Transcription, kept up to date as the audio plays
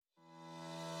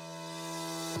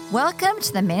Welcome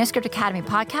to the Manuscript Academy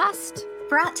podcast,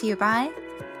 brought to you by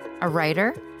a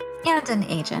writer and an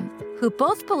agent who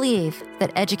both believe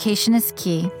that education is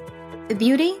key. The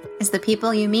beauty is the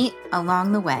people you meet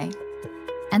along the way.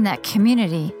 And that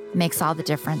community makes all the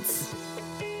difference.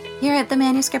 Here at the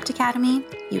Manuscript Academy,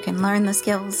 you can learn the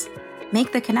skills,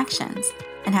 make the connections,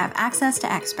 and have access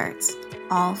to experts,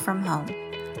 all from home.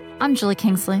 I'm Julie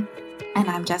Kingsley. And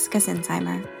I'm Jessica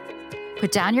Sinsheimer.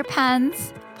 Put down your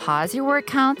pens, pause your word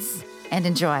counts, and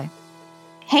enjoy.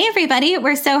 Hey, everybody.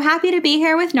 We're so happy to be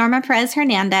here with Norma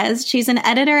Perez-Hernandez. She's an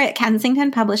editor at Kensington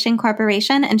Publishing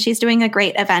Corporation, and she's doing a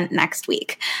great event next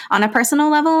week. On a personal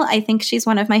level, I think she's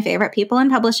one of my favorite people in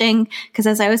publishing because,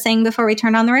 as I was saying before we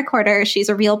turned on the recorder, she's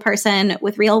a real person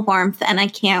with real warmth, and I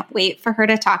can't wait for her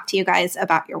to talk to you guys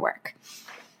about your work.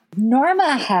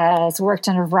 Norma has worked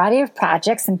on a variety of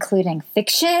projects, including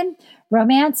fiction,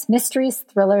 romance, mysteries,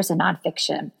 thrillers, and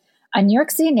nonfiction. A New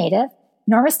York City native,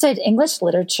 Norma studied English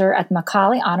literature at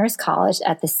Macaulay Honors College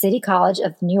at the City College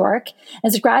of New York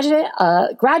and is a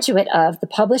graduate of the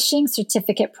Publishing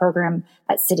Certificate Program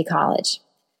at City College.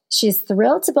 She is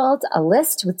thrilled to build a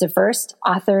list with diverse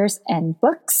authors and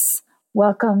books.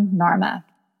 Welcome, Norma.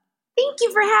 Thank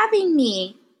you for having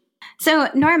me. So,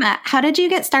 Norma, how did you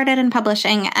get started in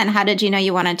publishing, and how did you know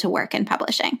you wanted to work in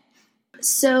publishing?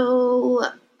 So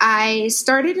I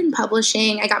started in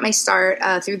publishing. I got my start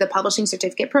through the Publishing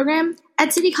Certificate Program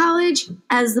at City College,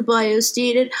 as the bio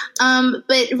stated.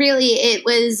 But really, it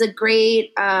was a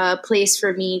great place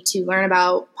for me to learn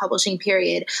about publishing,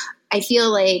 period. I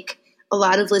feel like a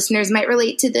lot of listeners might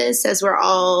relate to this, as we're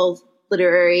all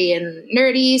literary and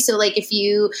nerdy. So like if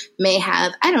you may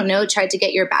have, tried to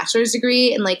get your bachelor's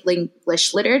degree in like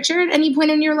English literature at any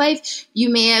point in your life, you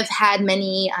may have had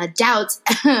many doubts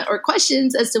or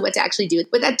questions as to what to actually do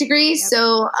with that degree. Yep.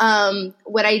 So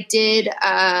what I did,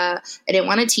 I didn't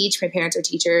want to teach. My parents are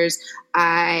teachers.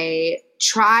 I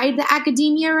tried the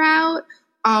academia route,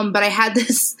 but I had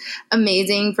this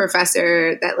amazing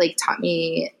professor that like taught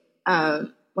me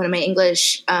one of my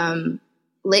English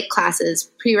lit classes,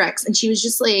 prereqs, and she was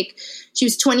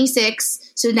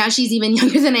 26, so now she's even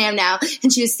younger than I am now,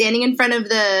 and she was standing in front of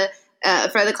the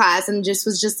class and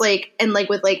was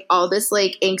with like all this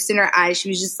like angst in her eyes. She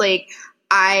was just like,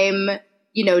 I'm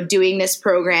doing this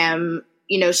program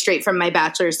straight from my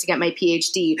bachelor's to get my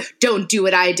PhD. Don't do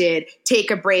what I did.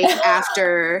 Take a break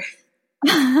after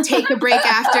you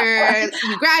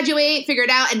graduate, figure it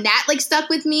out. And that like stuck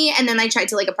with me. And then I tried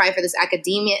to like apply for this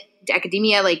academia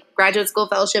like graduate school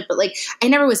fellowship, but like I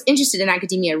never was interested in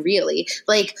academia really.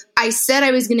 Like I said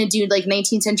I was going to do like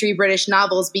 19th century British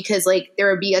novels because like there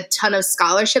would be a ton of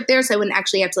scholarship there, so I wouldn't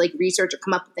actually have to like research or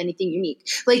come up with anything unique.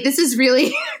 Like this is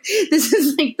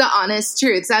like the honest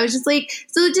truth. So I was just like,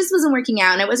 so it just wasn't working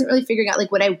out, and I wasn't really figuring out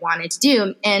like what I wanted to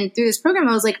do. And through this program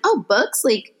I was like, oh, books,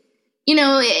 like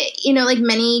like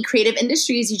many creative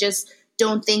industries, you just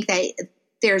don't think that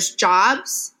there's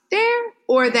jobs there,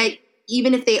 or that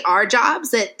even if they are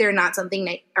jobs, that they're not something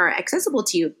that are accessible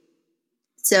to you.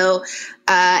 So,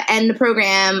 and the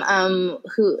program,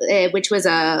 which was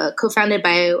co-founded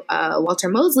by Walter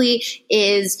Mosley,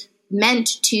 is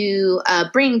meant to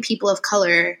bring people of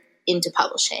color into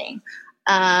publishing,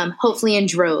 hopefully in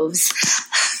droves.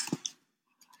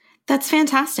 That's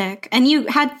fantastic. And you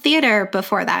had theater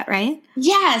before that, right?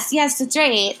 Yes, that's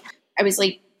right. I was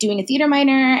like doing a theater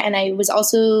minor, and I was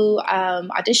also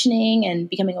auditioning and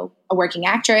becoming a working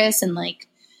actress. And like,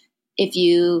 if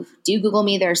you do Google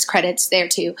me, there's credits there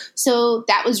too. So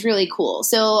that was really cool.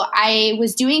 So I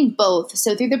was doing both.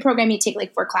 So through the program, you take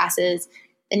like 4 classes,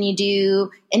 then you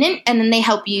do and then they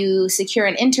help you secure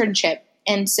an internship.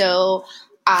 And so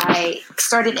I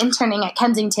started interning at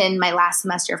Kensington my last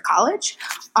semester of college.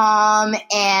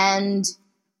 And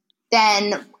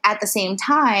then at the same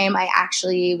time, I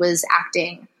actually was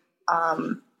acting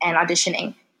and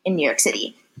auditioning in New York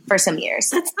City for some years.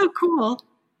 That's so cool.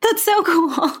 That's so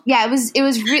cool. Yeah, it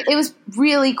was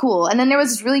really cool. And then there was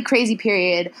this really crazy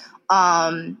period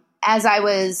as I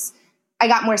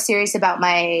got more serious about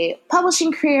my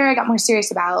publishing career. I got more serious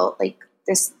about like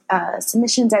this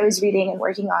submissions I was reading and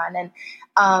working on,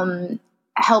 and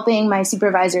helping my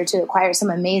supervisor to acquire some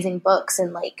amazing books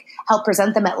and like help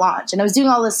present them at launch. And I was doing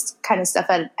all this kind of stuff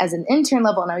as an intern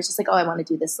level, and I was just like, oh, I want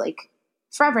to do this like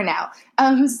forever now.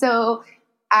 So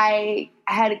I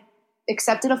had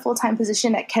accepted a full-time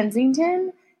position at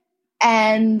Kensington,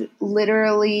 and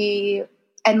literally,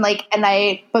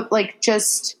 but like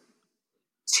just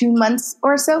 2 months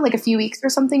or so, like a few weeks or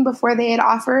something before they had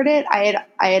offered it, I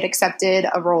had accepted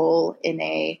a role in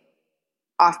a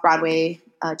off-Broadway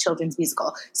children's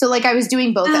musical. So like I was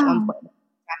doing both at one point.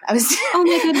 I was. Oh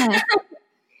my goodness.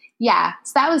 Yeah,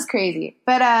 so that was crazy.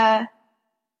 But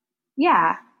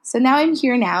yeah, so now I'm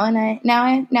here now, and now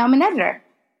I'm an editor.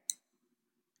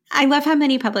 I love how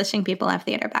many publishing people have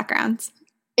theater backgrounds.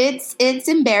 It's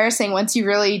embarrassing once you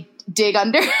really dig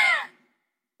under.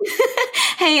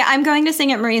 Hey, I'm going to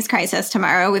sing at Marie's Crisis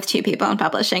tomorrow with 2 people in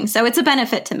publishing, so it's a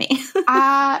benefit to me.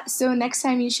 So next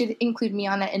time you should include me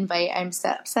on that invite. I'm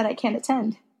upset I can't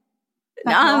attend.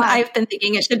 I've been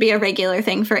thinking it should be a regular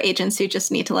thing for agents who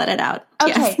just need to let it out.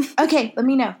 Okay, yes. Okay, let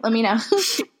me know.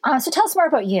 So tell us more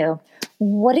about you.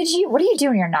 What do you do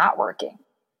when you're not working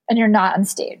and you're not on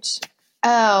stage?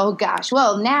 Oh gosh.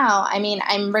 Well, now, I mean,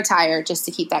 I'm retired, just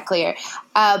to keep that clear.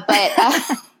 But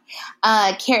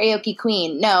karaoke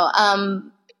queen. No.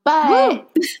 But woo.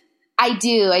 I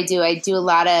do a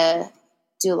lot of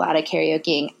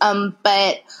karaokeing.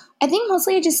 But I think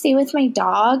mostly I just stay with my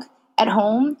dog at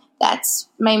home. That's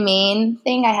my main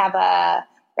thing. I have a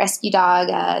rescue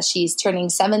dog. She's turning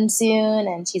 7 soon,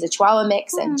 and she's a Chihuahua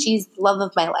mix, and she's the love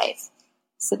of my life.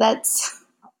 So that's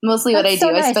mostly what I do. So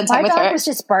nice. I spend time with her. My dog was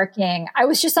just barking. I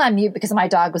was just on mute because my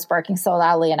dog was barking so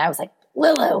loudly, and I was like,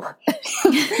 Lulu.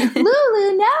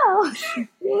 Lulu, no.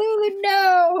 Lulu,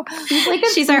 no.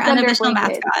 She's our unofficial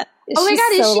mascot. Oh my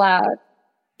God, so loud.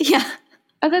 Yeah.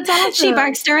 Oh, that's awesome. She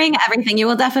barks during everything. You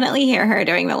will definitely hear her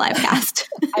during the live cast.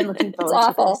 I'm looking forward to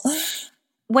awful. this.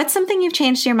 What's something you've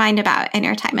changed your mind about in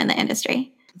your time in the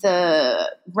industry?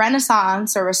 The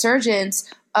renaissance or resurgence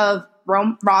of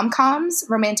rom-coms,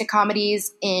 romantic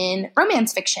comedies in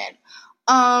romance fiction.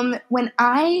 When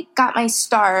I got my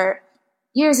start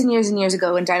years and years and years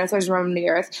ago when dinosaurs roamed the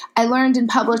earth, I learned in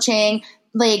publishing,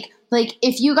 like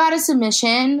if you got a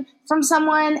submission from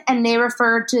someone and they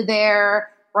referred to their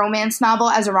romance novel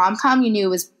as a rom-com, you knew it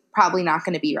was probably not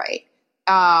going to be right.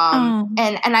 And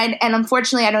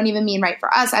unfortunately, I don't even mean right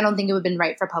for us. I don't think it would have been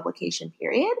right for publication,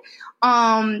 period.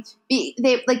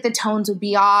 The tones would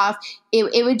be off.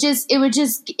 It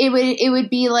would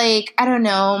be like, I don't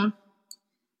know,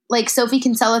 like Sophie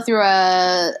Kinsella through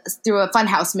a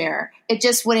funhouse mirror. It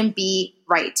just wouldn't be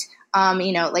right.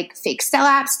 Like fake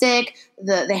slapstick.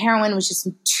 The heroine was just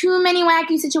in too many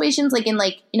wacky situations, like in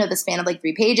the span of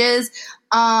 3 pages.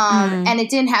 And it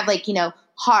didn't have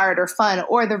hard or fun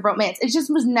or the romance. It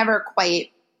just was never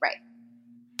quite right.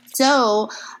 So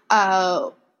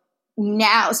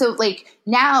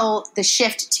now the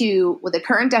shift to the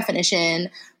current definition,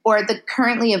 or the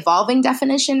currently evolving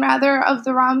definition rather, of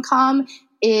the rom-com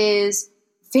is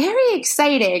very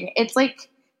exciting. It's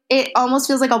it almost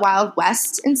feels like a Wild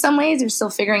West in some ways. They're still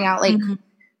figuring out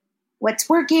what's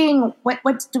working, what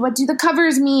do the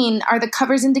covers mean? Are the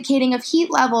covers indicating of heat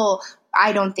level?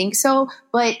 I don't think so.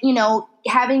 But,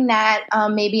 having that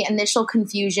maybe initial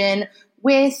confusion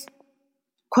with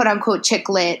quote unquote chick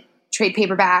lit, trade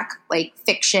paperback,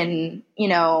 fiction,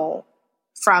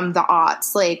 from the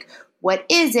aughts, what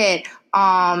is it?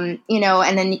 And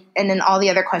then all the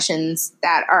other questions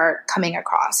that are coming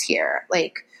across here,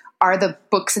 are the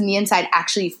books in the inside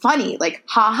actually funny,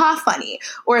 ha funny,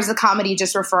 or is the comedy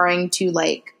just referring to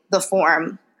the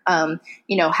form,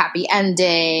 happy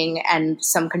ending and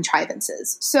some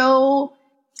contrivances? So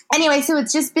anyway, so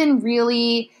it's just been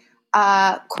really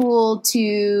cool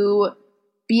to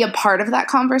be a part of that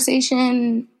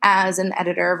conversation as an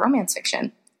editor of romance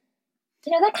fiction.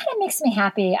 That kind of makes me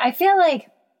happy. I feel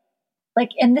like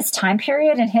in this time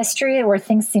period in history where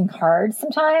things seem hard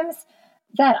sometimes,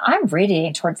 that I'm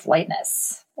radiating towards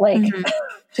lightness.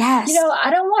 Yes. I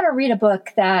don't want to read a book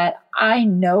that I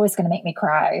know is going to make me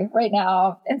cry right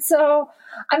now. And so,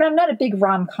 I'm not a big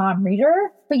rom-com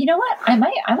reader, but you know what? I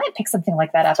might pick something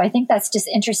like that up. I think that's just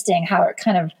interesting how it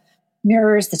kind of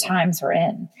mirrors the times we're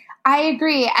in. I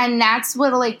agree. And that's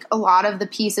what a lot of the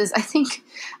pieces, I think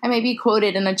I may be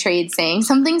quoted in a trade saying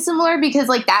something similar, because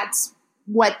that's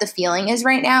what the feeling is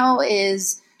right now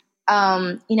is,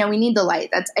 we need the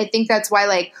light. I think that's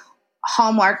why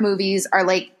Hallmark movies are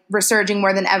resurging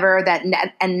more than ever,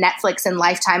 and Netflix and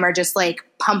Lifetime are just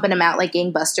pumping them out like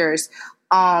gangbusters.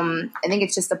 I think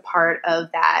it's just a part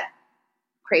of that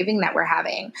craving that we're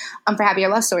having for happier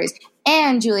love stories.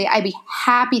 And Julie, I'd be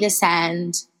happy to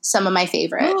send some of my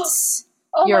favorites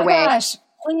your way. Gosh,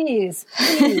 please.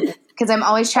 Because I'm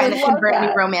always trying to convert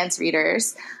new romance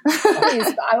readers. Please.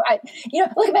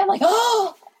 Look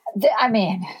at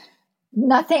me, I'm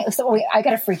nothing. So I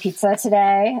got a free pizza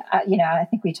today. I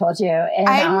think we told you. And,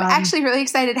 I'm actually really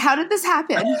excited. How did this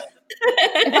happen?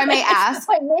 If I may ask,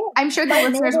 I'm sure the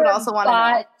listeners would also want to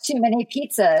know. Too many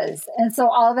pizzas, and so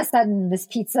all of a sudden, this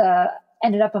pizza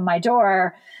ended up on my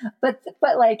door. But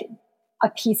a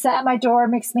pizza at my door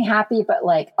makes me happy. But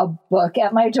a book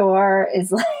at my door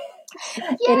is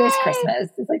It is Christmas.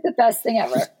 It's like the best thing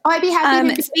ever. Oh, I'd be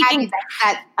happy to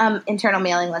add that internal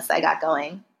mailing list I got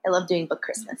going. I love doing book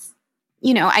Christmas.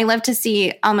 You know, I love to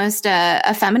see almost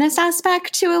a feminist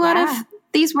aspect to a lot of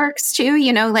these works too.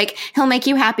 You know, like he'll make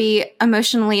you happy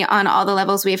emotionally on all the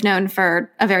levels we've known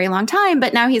for a very long time,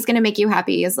 but now he's going to make you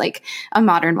happy as like a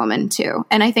modern woman too.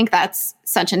 And I think that's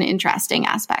such an interesting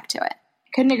aspect to it.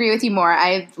 Couldn't agree with you more.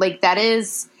 I like that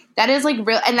is like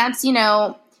real, and that's, you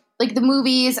know, like the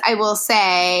movies, I will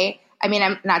say, I mean,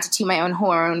 I'm not to toot my own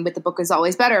horn, but the book is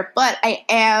always better, but I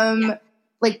am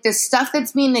like the stuff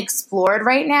that's being explored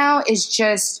right now is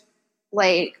just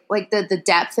like the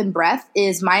depth and breadth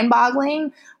is mind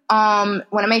boggling. One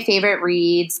of my favorite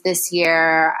reads this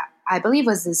year, I believe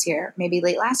was this year, maybe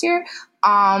late last year,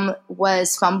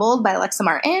 was Fumbled by Alexa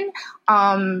Martin.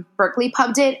 Berkeley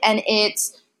pubbed it, and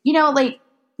it's, you know, like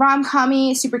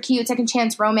rom-com-y, super cute, second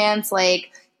chance romance.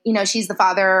 Like, you know, she's the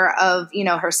father of, you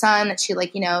know, her son that she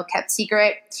like, you know, kept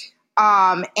secret.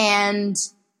 And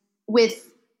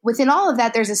within all of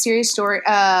that, there's a serious story,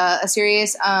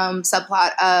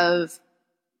 subplot of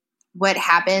what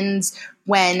happens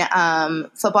when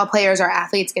football players or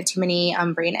athletes get too many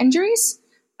brain injuries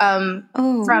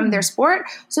from their sport.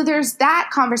 So there's that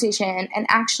conversation. And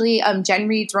actually, Jen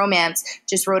Reed's Romance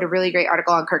just wrote a really great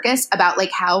article on Kirkus about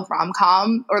like how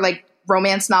rom-com or like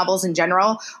romance novels in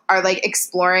general are like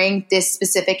exploring this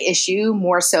specific issue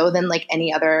more so than like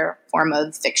any other form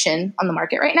of fiction on the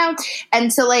market right now.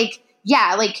 And so like,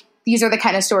 yeah, like these are the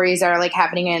kind of stories that are like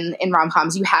happening in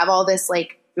rom-coms. You have all this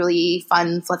like really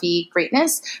fun, fluffy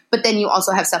greatness, but then you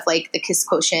also have stuff like The Kiss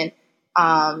Quotient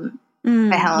by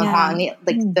Helen Huang,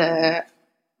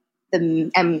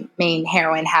 the main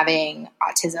heroine having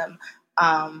autism,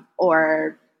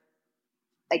 or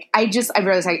like I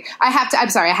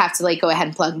have to like go ahead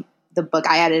and plug the book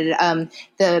I added,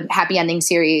 the Happy Ending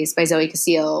series by Zoe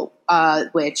Castillo,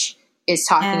 which is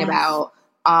talking about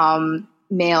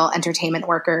male entertainment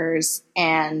workers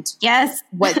and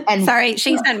what. And sorry,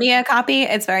 she sent me a copy.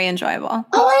 It's very enjoyable.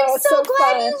 Oh, I'm so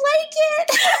glad you like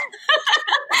it.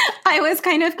 I was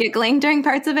kind of giggling during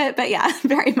parts of it, but yeah,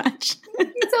 very much.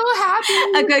 So happy.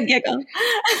 A good giggle.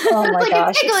 Oh my gosh,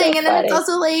 it's giggling, so and then it's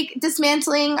also like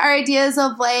dismantling our ideas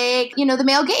of like, you know, the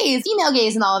male gaze, female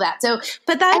gaze, and all of that. So,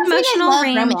 but that emotional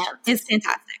range is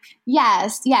fantastic.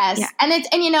 Yes, yeah. And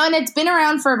it's been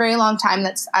around for a very long time.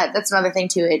 That's another thing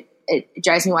too. It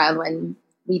drives me wild when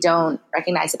we don't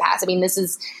recognize the past. I mean, this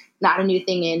is not a new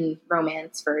thing in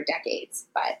romance for decades,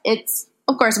 but it's,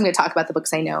 of course, I'm going to talk about the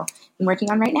books I know I'm working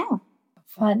on right now.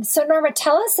 Fun. So Norma,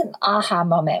 tell us an aha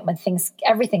moment when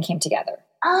everything came together.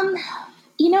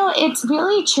 You know, it's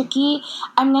really tricky.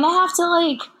 I'm going to have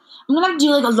to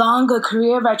do like a longer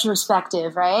career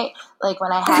retrospective, right? Like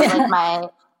when I have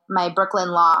like my Brooklyn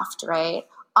loft, right?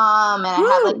 And I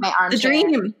have like my armchair. The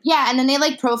dream. Yeah, and then they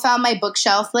like profile my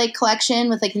bookshelf like collection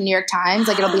with like the New York Times.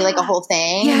 Like it'll be like a whole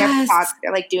thing. Yes. And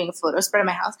they're like doing a photo spread in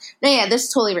my house. No, yeah, this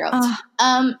is totally real.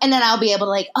 And then I'll be able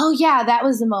to like, oh yeah, that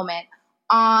was the moment.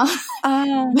 But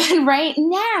right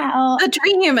now, the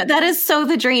dream. That is so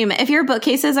the dream. If your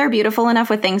bookcases are beautiful enough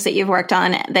with things that you've worked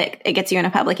on that it gets you in a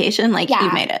publication, like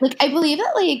you've made it. Like I believe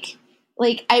that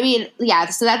I mean, yeah,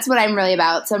 so that's what I'm really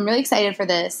about. So I'm really excited for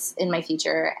this in my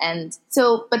future. And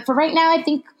so, but for right now, I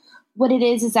think what it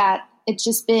is that it's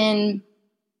just been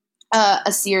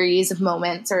a series of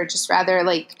moments, or just rather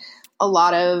like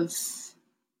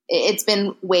it's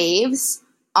been waves.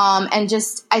 And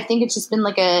just, I think it's just been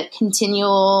like a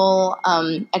continual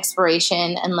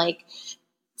exploration and like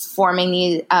forming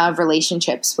these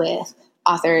relationships with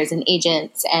authors and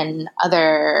agents and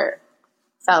other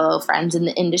fellow friends in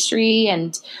the industry,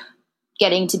 and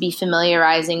getting to be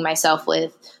familiarizing myself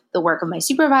with the work of my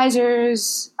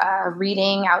supervisors,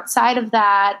 reading outside of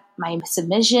that, my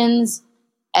submissions,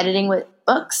 editing with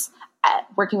books,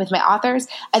 working with my authors.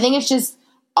 I think it's just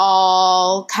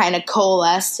all kind of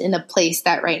coalesced in a place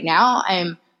that right now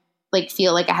I'm like,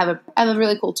 feel like I have a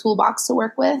really cool toolbox to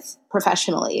work with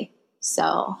professionally.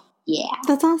 So yeah.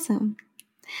 That's awesome.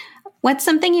 What's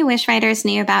something you wish writers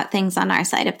knew about things on our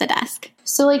side of the desk?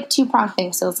 So like two-pronged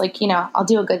things. So it's like, you know, I'll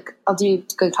do good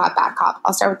cop, bad cop.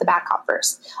 I'll start with the bad cop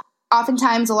first.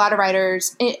 Oftentimes a lot of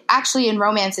writers, actually in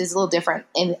romance is a little different.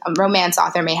 In a romance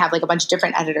author may have like a bunch of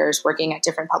different editors working at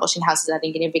different publishing houses at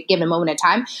any given moment in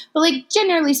time. But like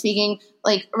generally speaking,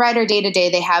 like writer day to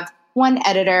day, they have one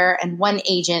editor and one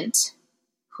agent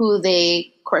who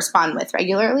they correspond with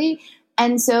regularly.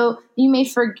 And so you may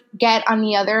forget, on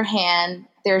the other hand,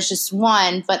 there's just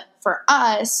one, but for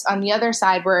us on the other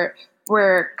side, we're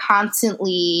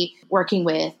constantly working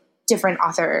with different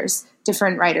authors,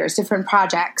 different writers, different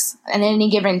projects on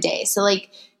any given day. So like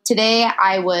today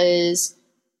I was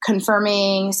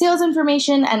confirming sales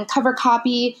information and cover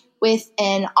copy with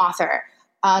an author.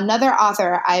 Another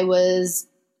author, I was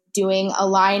doing a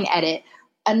line edit.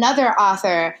 Another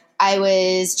author, I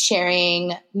was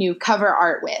sharing new cover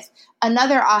art with.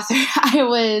 Another author, I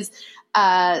was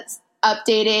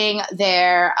updating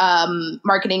their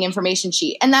marketing information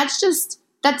sheet. And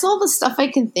that's all the stuff I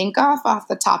can think of off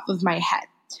the top of my head.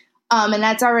 And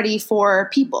that's already 4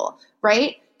 people,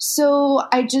 right? So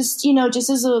I just, just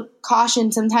as a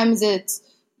caution, sometimes it's,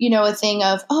 a thing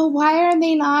of, oh, why are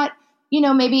they not,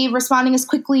 maybe responding as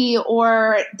quickly,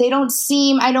 or they don't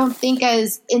seem, I don't think,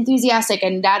 as enthusiastic.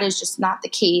 And that is just not the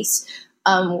case.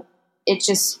 It's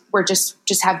just, we're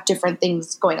just have different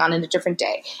things going on in a different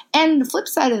day. And the flip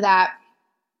side of that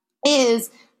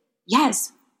is,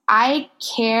 yes, I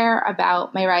care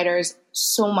about my writers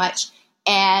so much.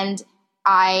 And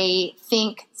I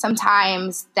think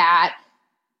sometimes that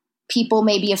people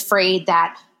may be afraid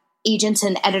that agents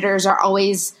and editors are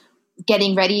always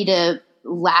getting ready to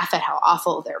laugh at how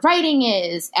awful their writing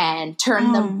is and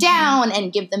turn them down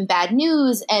and give them bad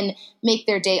news and make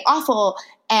their day awful.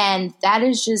 And that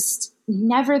is just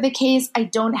never the case. I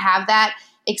don't have that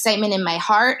excitement in my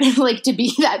heart, like to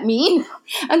be that mean,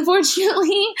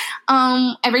 unfortunately.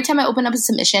 Every time I open up a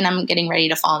submission, I'm getting ready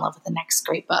to fall in love with the next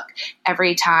great book.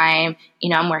 Every time,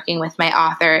 I'm working with my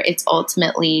author, it's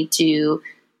ultimately to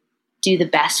do the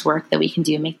best work that we can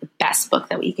do, make the best book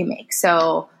that we can make.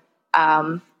 So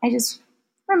I just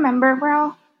remember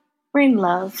we're in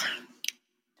love.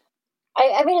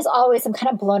 I mean, as always, I'm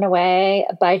kind of blown away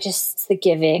by just the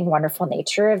giving, wonderful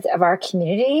nature of our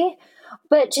community.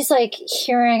 But just like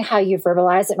hearing how you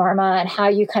verbalize it, Norma, and how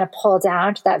you kind of pull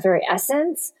down to that very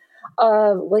essence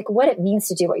of like what it means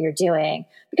to do what you're doing.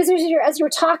 Because as you were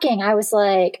talking, I was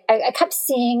like, I kept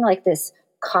seeing like this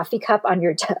coffee cup on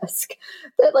your desk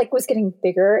that like was getting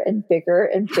bigger and bigger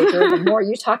and bigger the more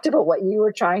you talked about what you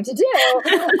were trying to do.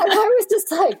 And I was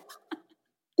just like,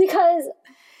 because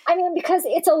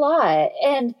it's a lot.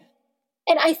 And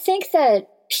I think that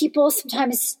people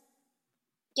sometimes,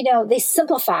 they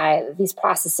simplify these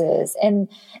processes and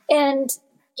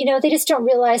they just don't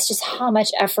realize just how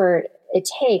much effort it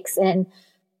takes. And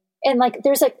like,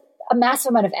 there's like a massive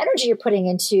amount of energy you're putting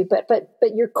into, but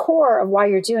your core of why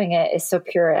you're doing it is so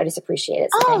pure. I just appreciate it.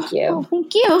 So thank you. Oh,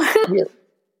 thank you. Really,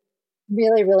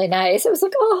 really, really nice. I was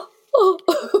like,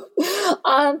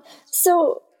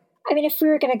 so, I mean, if we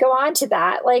were going to go on to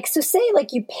that, like, so say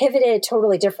like you pivoted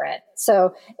totally different.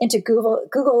 So into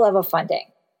Google level funding,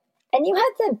 and you had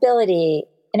the ability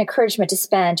and encouragement to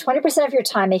spend 20% of your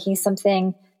time making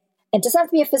something. It doesn't have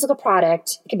to be a physical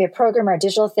product. It can be a program or a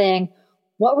digital thing.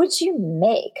 What would you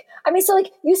make? I mean, so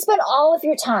like you spend all of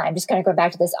your time, just kind of going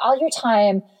back to this, all your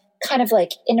time kind of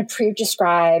like in a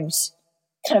pre-described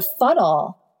kind of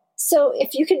funnel. So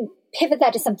if you could pivot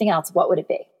that to something else, what would it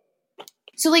be?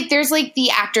 So like there's like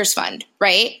the Actors Fund,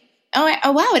 right?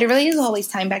 Oh wow, it really is always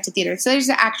tying back to theater. So there's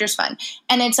the Actors Fund.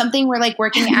 And it's something where like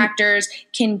working actors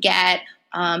can get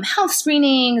health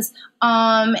screenings.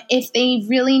 If they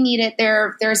really need it,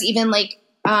 there's even like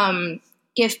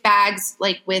gift bags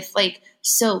like with like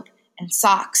soap and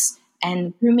socks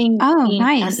and grooming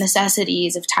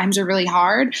necessities if times are really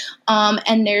hard.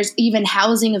 And there's even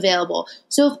housing available.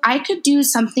 So if I could do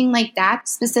something like that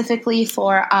specifically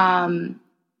for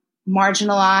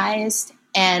marginalized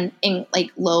and in like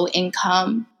low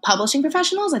income publishing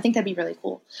professionals, I think that'd be really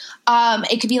cool.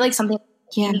 It could be like something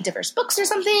like diverse books or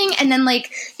something. And then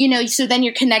like, so then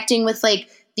you're connecting with like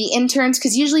the interns.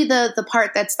 Cause usually the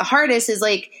part that's the hardest is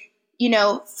like,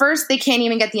 first they can't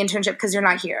even get the internship because they're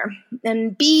not here.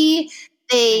 And B,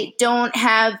 they don't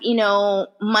have,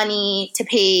 money to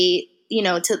pay,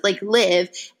 to like live.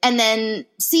 And then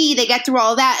C, they get through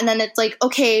all that. And then it's like,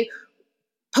 okay,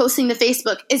 posting to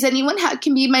Facebook, is anyone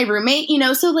can be my roommate?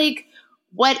 So like,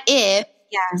 what if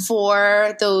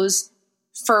for those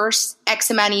first X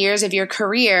amount of years of your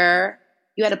career,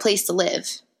 you had a place to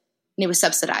live and it was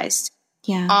subsidized?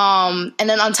 Yeah. And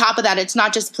then on top of that, it's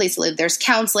not just a place to live. There's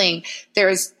counseling.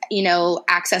 There's,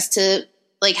 access to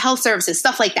like health services,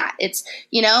 stuff like that. It's,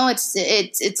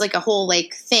 it's like a whole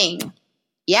like thing.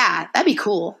 Yeah, that'd be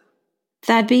cool.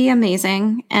 That'd be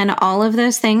amazing. And all of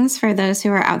those things, for those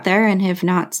who are out there and have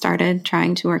not started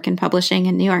trying to work in publishing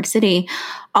in New York City,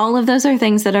 all of those are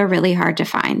things that are really hard to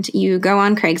find. You go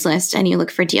on Craigslist and you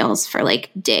look for deals for like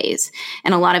days,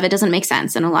 and a lot of it doesn't make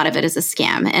sense, and a lot of it is a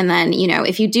scam. And then,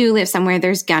 if you do live somewhere,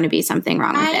 there's got to be something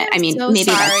wrong with it. I mean, so maybe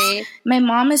sorry. My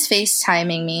mom is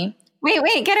FaceTiming me.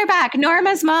 Wait, get her back.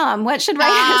 Norma's mom. What should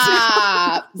writers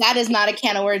know? That is not a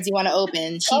can of words you want to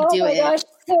open. She'd do Oh my it. gosh,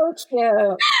 so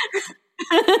cute.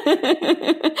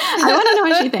 I want to know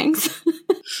what she thinks.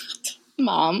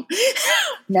 Mom.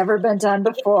 Never been done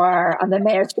before on the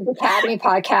Manuscript Academy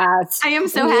podcast. I am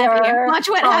so happy. Watch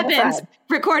what happens.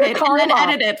 Recorded and then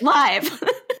edited live.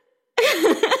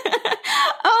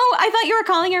 Oh, I thought you were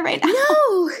calling her right now.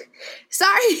 No.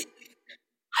 Sorry.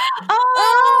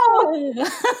 Oh.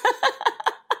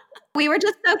 We were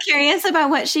just so curious about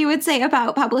what she would say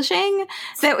about publishing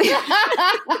that we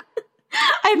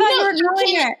I thought you were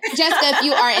calling her. Jessica, if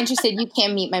you are interested, you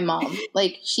can meet my mom.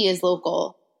 Like, she is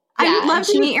local. I would love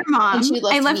to meet your mom.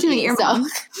 I'd love to meet your mom.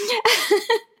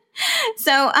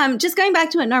 So just going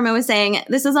back to what Norma was saying,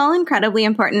 this is all incredibly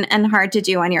important and hard to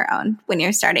do on your own when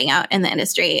you're starting out in the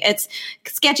industry. It's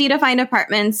sketchy to find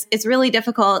apartments. It's really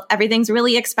difficult. Everything's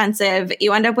really expensive.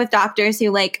 You end up with doctors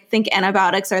who think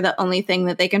antibiotics are the only thing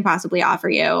that they can possibly offer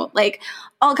you. Like,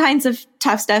 all kinds of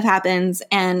tough stuff happens.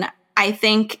 And I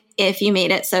think if you made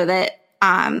it so that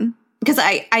because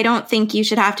I don't think you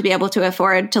should have to be able to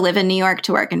afford to live in New York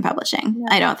to work in publishing. No.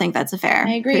 I don't think that's a fair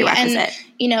prerequisite.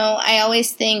 And, I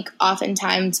always think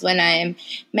oftentimes when I'm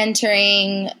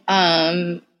mentoring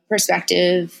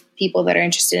prospective people that are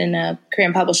interested in a career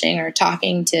in publishing or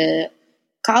talking to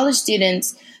college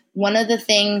students, one of the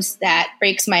things that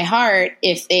breaks my heart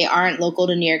if they aren't local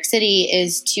to New York City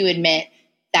is to admit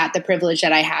that the privilege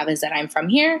that I have is that I'm from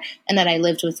here and that I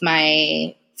lived with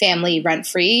my family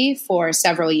rent-free for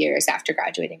several years after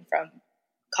graduating from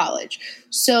college.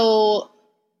 So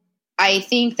I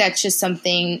think that's just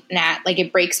something that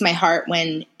it breaks my heart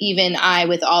when even I,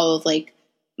 with all of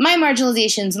my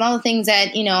marginalizations and all the things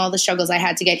that, all the struggles I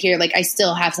had to get here, I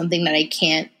still have something that I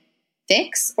can't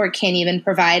fix or can't even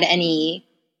provide any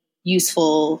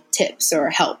useful tips or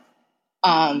help.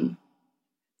 But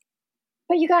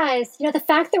you guys, the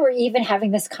fact that we're even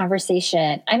having this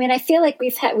conversation, I mean, I feel like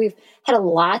we've had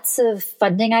lots of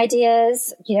funding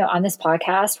ideas, on this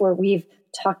podcast where we've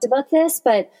talked about this,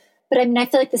 but I mean, I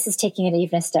feel like this is taking it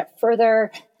even a step further.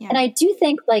 Yeah. And I do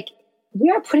think we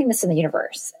are putting this in the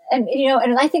universe. And,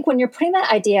 and I think when you're putting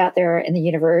that idea out there in the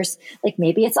universe,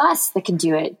 maybe it's us that can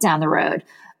do it down the road,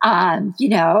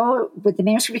 with the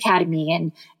Manuscript Academy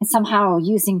and somehow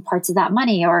using parts of that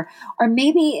money, or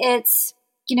maybe it's,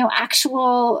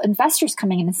 actual investors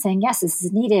coming in and saying, yes, this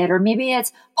is needed. Or maybe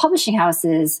it's publishing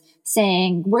houses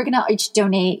saying, we're going to each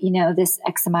donate, this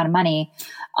X amount of money.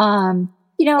 Or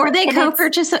they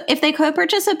co-purchase, if they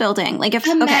co-purchase a building.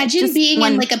 Imagine being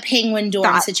in a penguin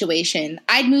dorm situation.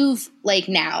 I'd move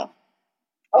now.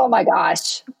 Oh my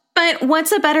gosh. But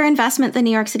what's a better investment than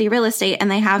New York City real estate? And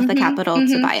they have the capital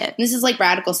to buy it. This is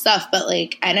radical stuff, but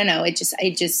I don't know.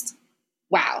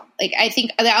 Wow. I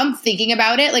think I'm thinking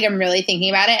about it. I'm really thinking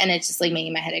about it. And it's just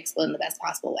making my head explode in the best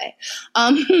possible way.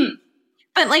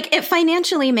 But it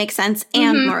financially makes sense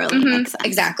and morally makes sense.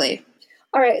 Exactly.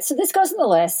 All right. So this goes in the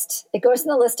list. It goes in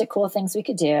the list of cool things we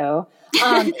could do.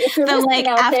 If you're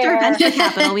after venture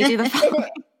capital, we do the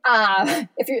following.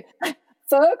 If you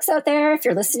folks out there, if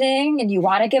you're listening and you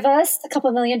want to give us a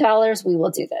couple $1 million, we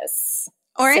will do this.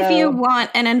 Or if you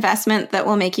want an investment that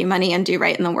will make you money and do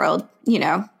right in the world,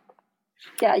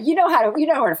 Yeah, you know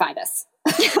where to find us.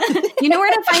 You know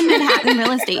where to find Manhattan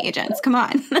real estate agents. Come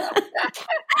on.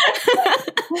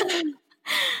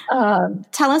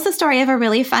 Tell us the story of a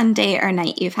really fun day or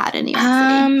night you've had in New York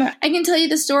City. I can tell you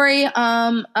the story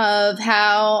of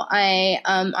how I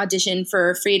auditioned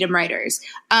for Freedom Writers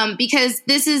because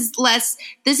this is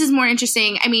more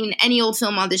interesting. I mean, any old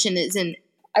film audition isn't.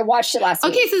 I watched it last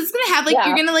week. Okay, so it's going to have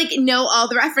you're going to know all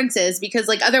the references because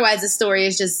otherwise the story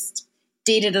is just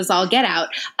dated as all get out.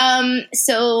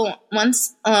 So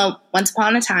once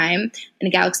upon a time in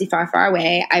a galaxy far, far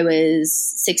away, I was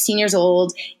 16 years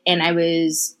old and I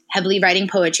was heavily writing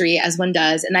poetry as one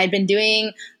does. And I'd been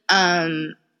doing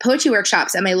poetry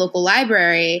workshops at my local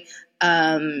library.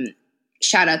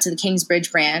 Shout out to the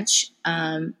Kingsbridge branch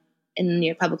in the New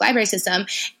York Public Library System.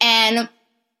 And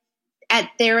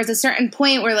there was a certain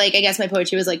point where I guess my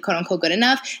poetry was quote unquote good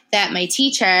enough that my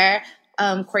teacher,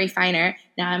 Corey Feiner.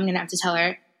 Now I'm going to have to tell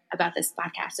her about this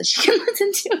podcast so she can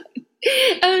listen to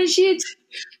it.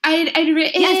 I'd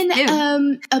written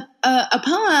a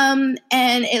poem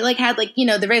and it had the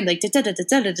rhythm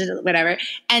whatever.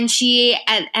 And she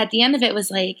at the end of it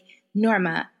was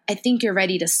Norma, I think you're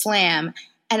ready to slam.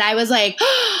 And I was I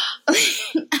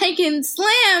can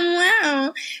slam.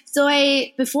 Wow. So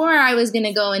before I was going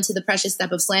to go into the precious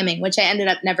step of slamming, which I ended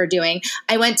up never doing,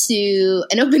 I went to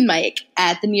an open mic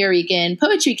at the Nuyorican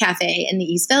Poetry Cafe in the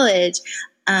East Village.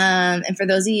 And for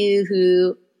those of you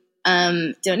who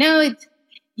don't know, it's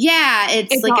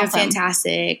awesome. A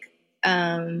fantastic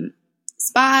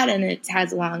spot and it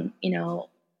has a long,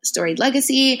 storied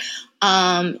legacy.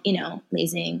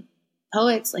 Amazing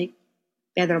poets like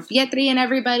Pedro Pietri and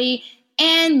everybody,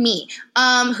 and me,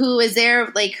 who was there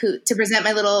to present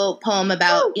my little poem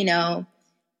about,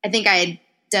 I think I had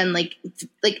done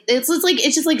it's just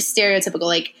stereotypical,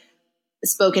 like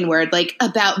spoken word, like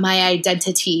about my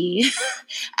identity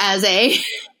as a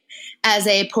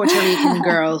Puerto Rican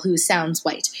girl who sounds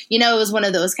white. It was one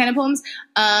of those kind of poems.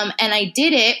 And I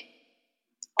did it,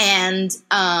 and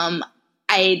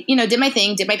I, did my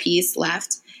thing, did my piece,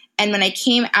 left. And when I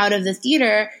came out of the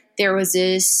theater, there was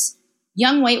this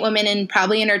young white woman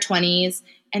probably in her 20s,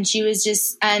 and she was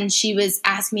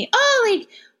asking me,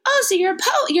 so you're a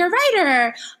poet, you're a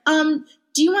writer.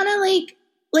 Do you want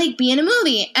to be in a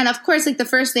movie? And of course, the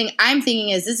first thing I'm thinking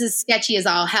is, this is sketchy as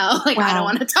all hell. Wow. I don't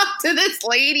want to talk to this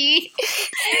lady.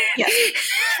 Yes.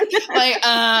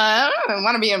 I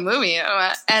want to be in a movie. And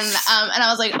I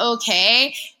was like,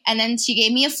 okay. And then she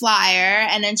gave me a flyer,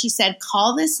 and then she said,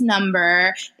 call this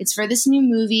number. It's for this new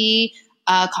movie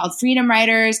called Freedom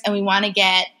Writers, and we want to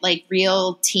get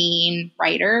real teen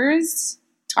writers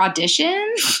to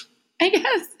audition, I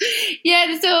guess.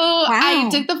 Yeah, so wow. I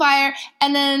took the flyer,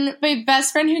 and then my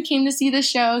best friend who came to see the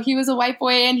show, he was a white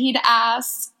boy, and he'd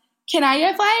asked, can I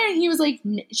get a flyer? And she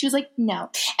was like, no.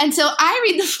 And so I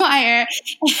read the flyer,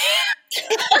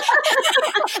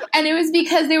 and it was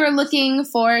because they were looking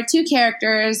for two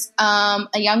characters, a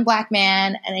young black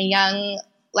man and a young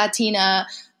Latina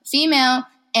female.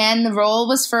 And the role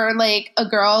was for a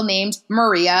girl named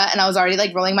Maria. And I was already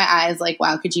rolling my eyes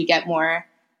wow, could you get more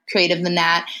creative than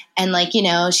that? And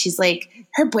she's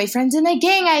her boyfriend's in a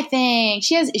gang, I think.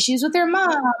 She has issues with her mom.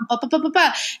 Blah, blah, blah, blah,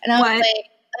 blah. And I was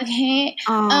okay.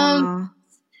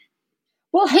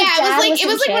 Well, it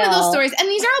was one of those stories, and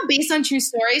these are all based on true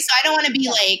stories. So I don't want to be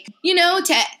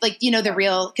the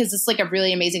real, because it's a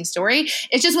really amazing story.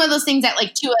 It's just one of those things that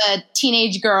to a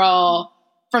teenage girl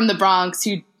from the Bronx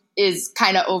who is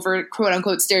kind of over quote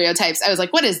unquote stereotypes, I was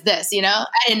like, what is this? I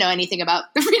didn't know anything about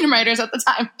the Freedom Writers at the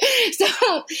time.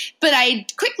 So, but I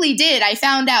quickly did. I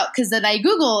found out because then I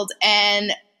Googled,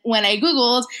 and when I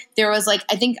Googled, there was I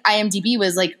think IMDb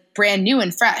was brand new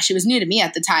and fresh. It was new to me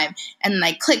at the time. And then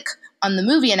I click on the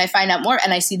movie and I find out more,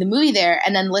 and I see the movie there,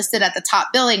 and then listed at the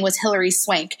top billing was Hilary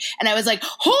Swank. And I was like,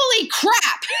 holy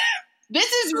crap, this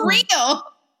is real.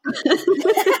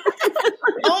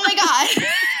 Oh my God.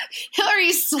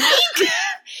 Hilary Swank.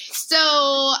 So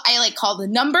I called the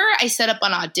number, I set up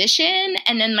an audition,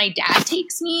 and then my dad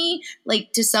takes me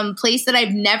to some place that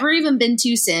I've never even been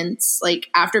to since,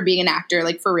 after being an actor,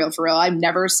 for real. I've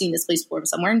never seen this place before,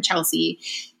 somewhere in Chelsea.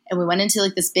 And we went into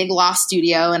this big law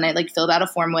studio, and I filled out a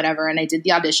form, whatever. And I did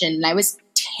the audition, and I was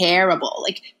terrible,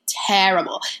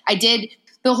 terrible. I did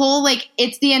the whole,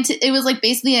 it was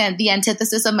basically the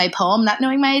antithesis of my poem, not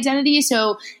knowing my identity.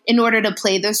 So in order to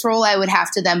play this role, I would have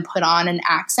to then put on an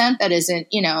accent that isn't,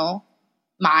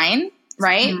 mine.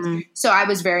 Right. Mm-hmm. So I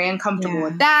was very uncomfortable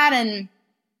with that. And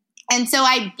so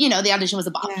the audition was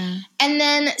a bomb. Yeah. And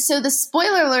then, so the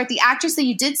spoiler alert, the actress that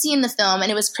you did see in the film,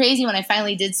 and it was crazy when I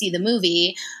finally did see the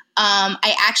movie, my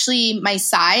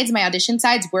audition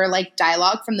sides were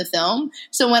dialogue from the film.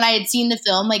 So when I had seen the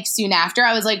film soon after,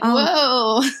 I was like,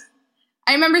 whoa,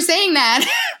 I remember saying that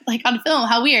on film.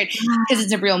 How weird, because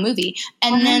it's a real movie.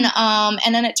 And then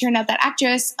it turned out that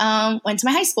actress went to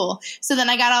my high school. So then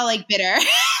I got all bitter,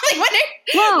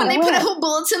 when they put a whole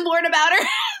bulletin board about her.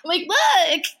 Look.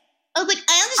 I was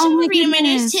I auditioned for Freedom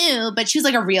Writers too, but she was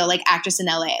a real actress in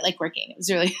LA, working. It was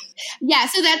really, yeah.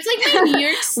 So that's my New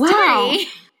York story. Wow.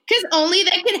 Because only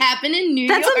that could happen in New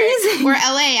York amazing. Or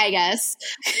LA, I guess.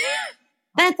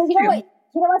 That's you know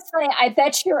what's funny? I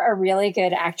bet you're a really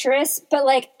good actress, but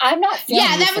I'm not.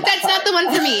 Yeah, that's not the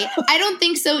one for me. I don't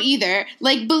think so either.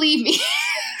 Believe me.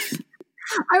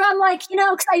 I'm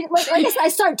because I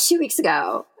started 2 weeks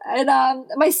ago, and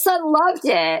my son loved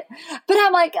it, but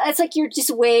I'm it's you're just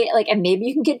way and maybe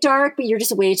you can get dark, but you're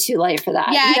just way too light for that.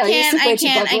 Yeah, I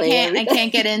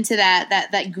can't get into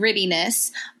that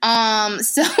grittiness.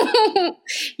 So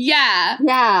yeah,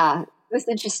 that's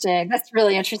interesting. That's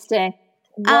really interesting.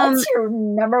 What's your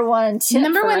number one tip?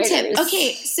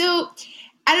 Okay, so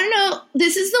I don't know.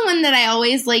 This is the one that I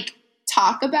always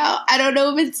talk about. I don't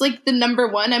know if it's the number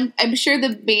one. I'm sure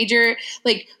the major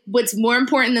what's more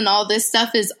important than all this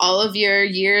stuff is all of your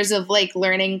years of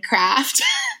learning craft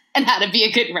and how to be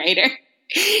a good writer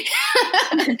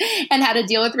and how to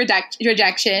deal with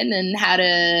rejection and how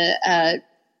to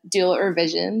deal with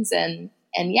revisions and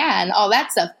all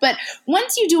that stuff. But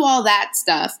once you do all that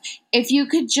stuff, if you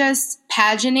could just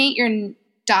paginate your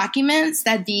documents,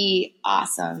 that'd be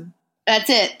awesome. That's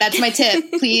it. That's my tip.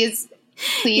 Please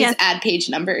yes. Add page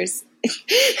numbers.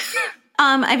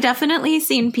 I've definitely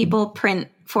seen people print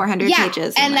 400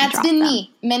 pages. And that's been them.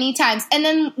 me many times. And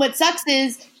then what sucks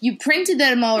is you printed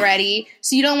them already,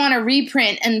 so you don't want to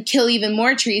reprint and kill even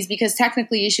more trees because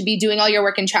technically you should be doing all your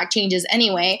work and track changes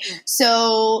anyway.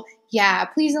 So yeah,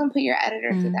 please don't put your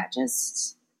editor through that.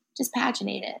 Just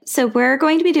paginate it. So we're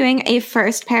going to be doing a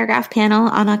first paragraph panel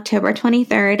on October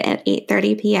 23rd at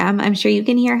 8:30 p.m. I'm sure you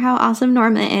can hear how awesome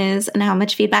Norma is and how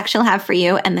much feedback she'll have for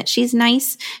you and that she's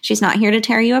nice. She's not here to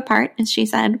tear you apart, as she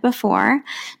said before.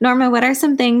 Norma, what are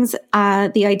some things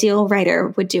the ideal writer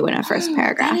would do in a first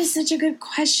paragraph? That is such a good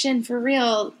question, for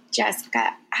real,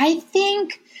 Jessica. I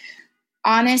think,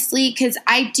 honestly, because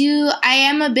I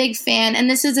am a big fan, and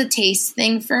this is a taste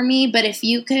thing for me, but if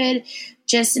you could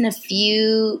just in a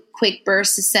few quick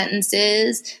bursts of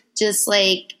sentences, just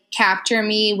like capture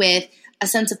me with a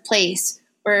sense of place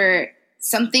or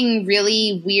something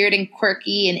really weird and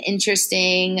quirky and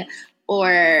interesting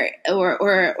or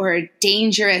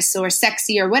dangerous or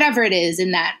sexy or whatever it is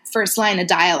in that first line of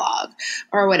dialogue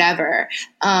or whatever,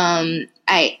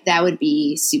 that would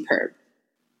be superb.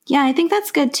 Yeah, I think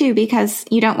that's good too, because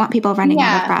you don't want people running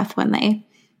out of breath when they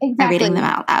are reading them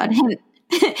out loud.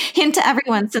 Hint to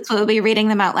everyone, since we'll be reading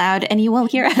them out loud, and you will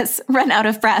hear us run out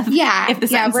of breath. Yeah, if the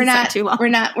sentences are too long. We're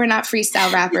not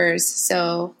freestyle rappers.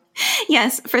 So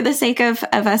yes, for the sake of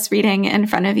us reading in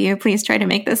front of you, please try to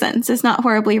make the sentences not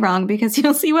horribly wrong, because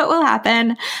you'll see what will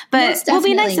happen. But we'll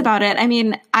be nice about it. I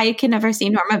mean, I can never see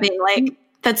Norma being like,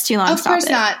 "That's too long." Of course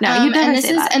not. No, you never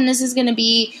say that. And this is going to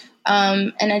be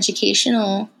an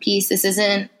educational piece. This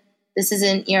isn't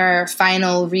your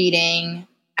final reading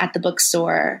at the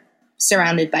bookstore,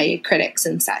 surrounded by critics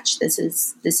and such. This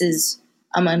is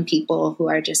among people who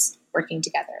are just working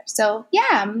together. So yeah,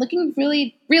 I'm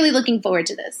really, really looking forward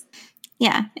to this.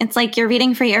 Yeah. It's like you're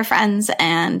reading for your friends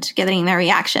and getting their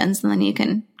reactions, and then you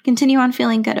can continue on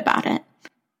feeling good about it.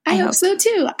 I hope so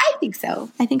too. I think so.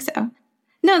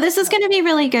 No, this is going to be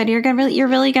really good. You're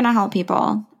really going to help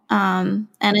people. And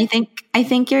I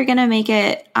think you're going to make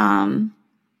it,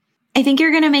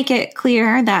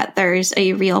 clear that there's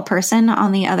a real person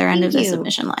on the other end of the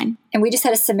submission line. And we just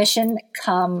had a submission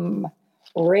come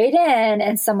right in,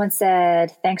 and someone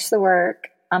said, "Thanks for the work.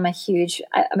 I'm a huge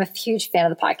fan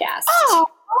of the podcast." Oh,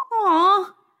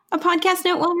 a podcast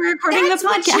note while we're recording the podcast. That's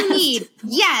what you need.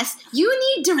 Yes, you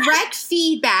need direct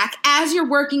feedback as you're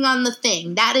working on the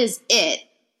thing. That is it.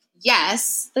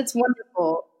 Yes, that's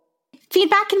wonderful.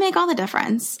 Feedback can make all the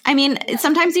difference. I mean,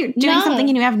 sometimes you're doing something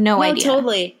and you have no idea.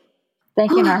 Totally.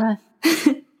 Thank you, Norma.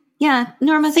 Yeah,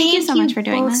 Norma, thank you so much for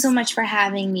doing this. So much for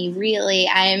having me. Really,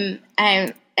 I'm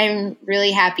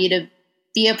really happy to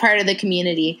be a part of the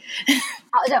community.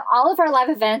 All of our live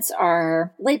events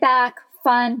are laid back,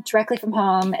 fun, directly from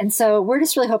home, and so we're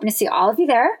just really hoping to see all of you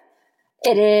there.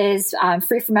 It is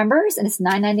free for members, and it's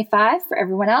 $9.95 for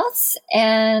everyone else.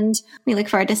 And we look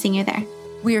forward to seeing you there.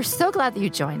 We are so glad that you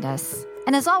joined us.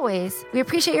 And as always, we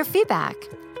appreciate your feedback.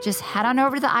 Just head on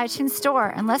over to the iTunes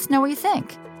store and let us know what you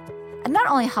think. It not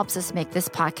only helps us make this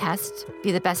podcast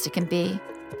be the best it can be,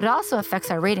 but it also affects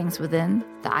our ratings within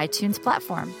the iTunes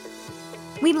platform.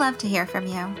 We'd love to hear from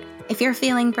you. If you're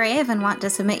feeling brave and want to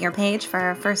submit your page for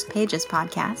our First Pages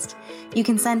podcast, you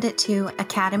can send it to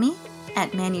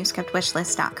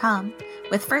academy@manuscriptwishlist.com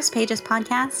with First Pages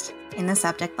podcast in the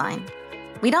subject line.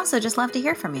 We'd also just love to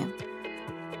hear from you.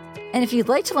 And if you'd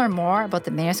like to learn more about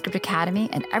the Manuscript Academy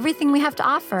and everything we have to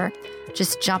offer,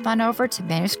 just jump on over to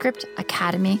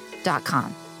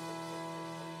manuscriptacademy.com.